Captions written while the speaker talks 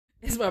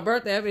It's my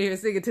birthday. I'm here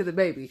singing to the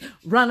baby.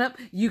 Run up,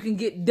 you can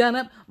get done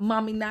up.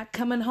 Mommy not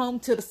coming home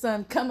till the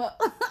sun come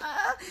up.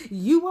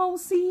 You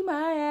won't see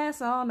my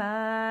ass all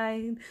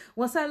night.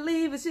 Once I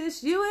leave, it's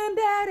just you and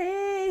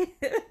daddy.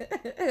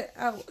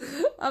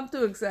 I'm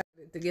too excited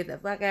to get the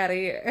fuck out of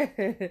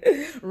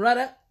here. Run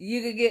up,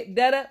 you can get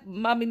done up.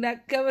 Mommy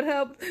not coming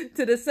home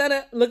till the sun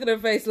up. Look at her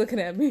face looking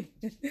at me.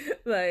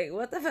 Like,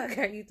 what the fuck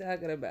are you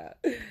talking about?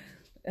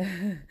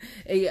 And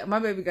yeah, my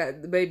baby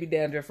got the baby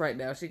dandruff right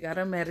now. She got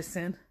her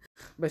medicine,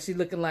 but she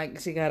looking like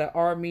she got an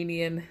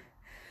Armenian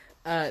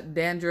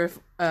dandruff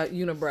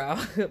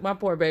unibrow. My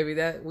poor baby.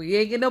 That we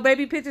ain't get no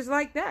baby pictures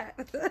like that.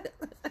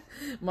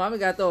 Mommy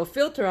got to throw a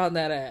filter on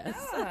that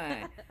ass.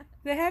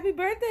 Say happy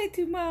birthday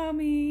to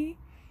mommy.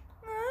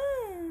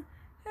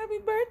 Happy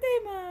birthday,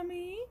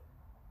 mommy.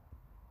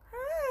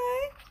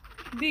 Hi,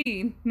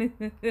 Dean.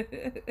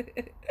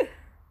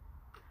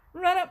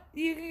 Run up,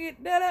 you can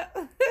get that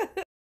up.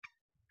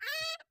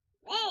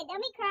 Hey,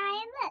 don't be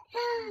crying. Look.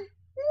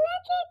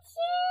 Look at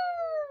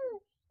you.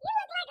 You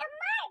look like a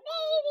Mart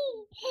baby.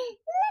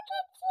 Look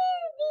at you,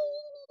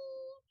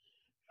 Beanie.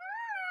 Hi.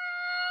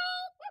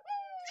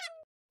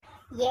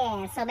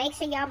 Yeah, so make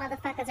sure y'all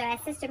motherfuckers are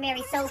at Sister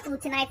Mary's Soul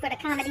Food tonight for the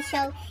comedy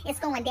show. It's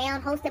going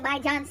down, hosted by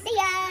John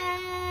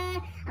Cia.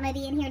 I'm going to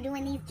be in here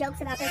doing these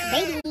jokes about this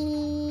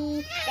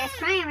baby that's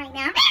crying right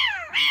now.